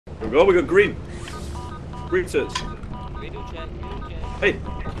There we go, we got green. Green suits. Radio check, radio check. Hey!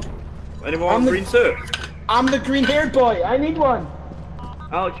 Anyone want green suit? I'm the green haired boy, I need one.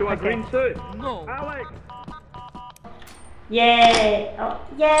 Alex, you want a green suit? No. Alex! Yay! Oh,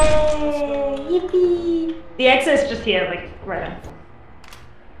 yay! Yippee! The exit's just here, like, right now.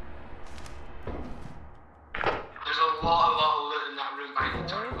 There's a lot of loot in that room behind the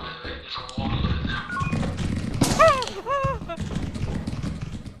turret, by the way. There's a lot of loot in there.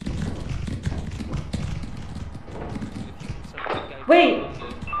 Wait!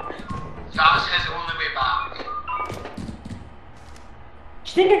 That's his only way back. Do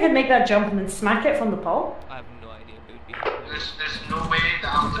you think I could make that jump and then smack it from the pole? I have no idea who would be. There's no way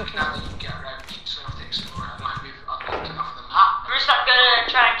that I'm looking at that you can get around, so I have to explore it. I don't think we've unlocked enough of the map. Bruce, I'm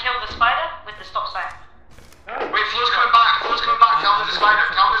gonna try and kill the spider with the stop sign. Wait, Flo's coming back, Flo's coming back. Tell me the spider,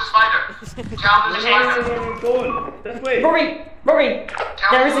 tell me the spider. Tell me the spider. Going this way. Rory!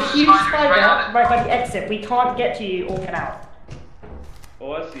 There is a huge spider right right by the exit. We can't get to you or get out.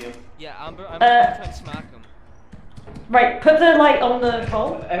 Oh, I see him. Yeah, Amber, I'm gonna try and smack him. Right, put the light on the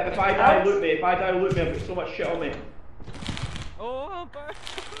pole. If I die, loot me. If I die, loot me. I've got so much shit on me. Oh, Amber!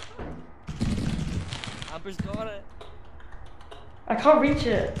 Amber's got it. I can't reach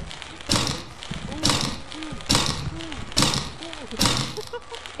it.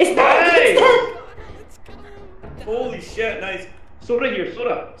 It's dead! Hey! It's dead! Holy shit, nice. Soda here,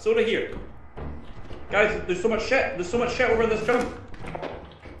 soda here. Guys, there's so much shit. There's so much shit over this jump.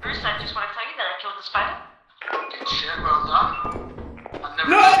 Bruce, I just want to tell you that I killed the spider. Good shit, well done. I've never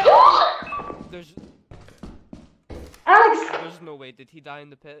No! There's Alex! there's no way. Did he die in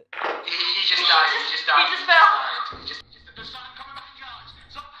the pit? He just died, he just died. He just fell. There's something coming behind you, Alex.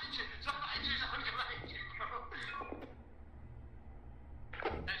 Something behind you, something behind you, something behind you.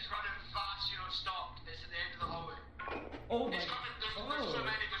 It's running fast, you know, stopped. It's at the end of the hallway. Oh my It's coming, there's so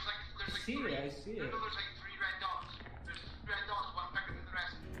many, there's like see three. it, I see it. No, there's like 3 red dots. There's red dots, one bigger than the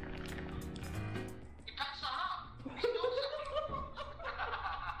rest. He picks that up. He knows it.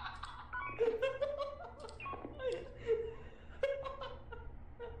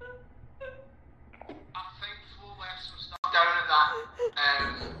 I think Flo left some stuff down at that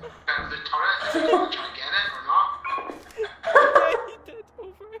bit of the turret. If he's gonna try to get it or not. Yeah, he did.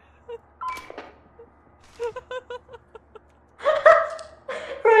 Over.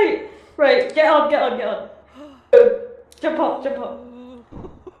 Right, get on. Jump up. Jump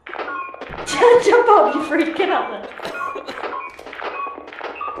up, you freaking out there.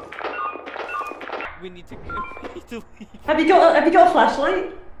 We need to go. We need to leave. Have you got a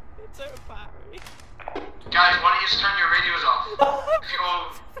flashlight? It's out of battery. Guys, why don't you just turn your radios off?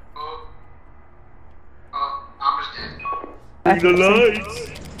 Amber's dead. Bring the lights.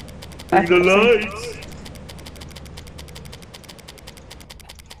 Bring the lights.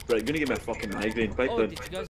 Right, I'm gonna get my fucking migraine. Pipe Oh, down. did you guys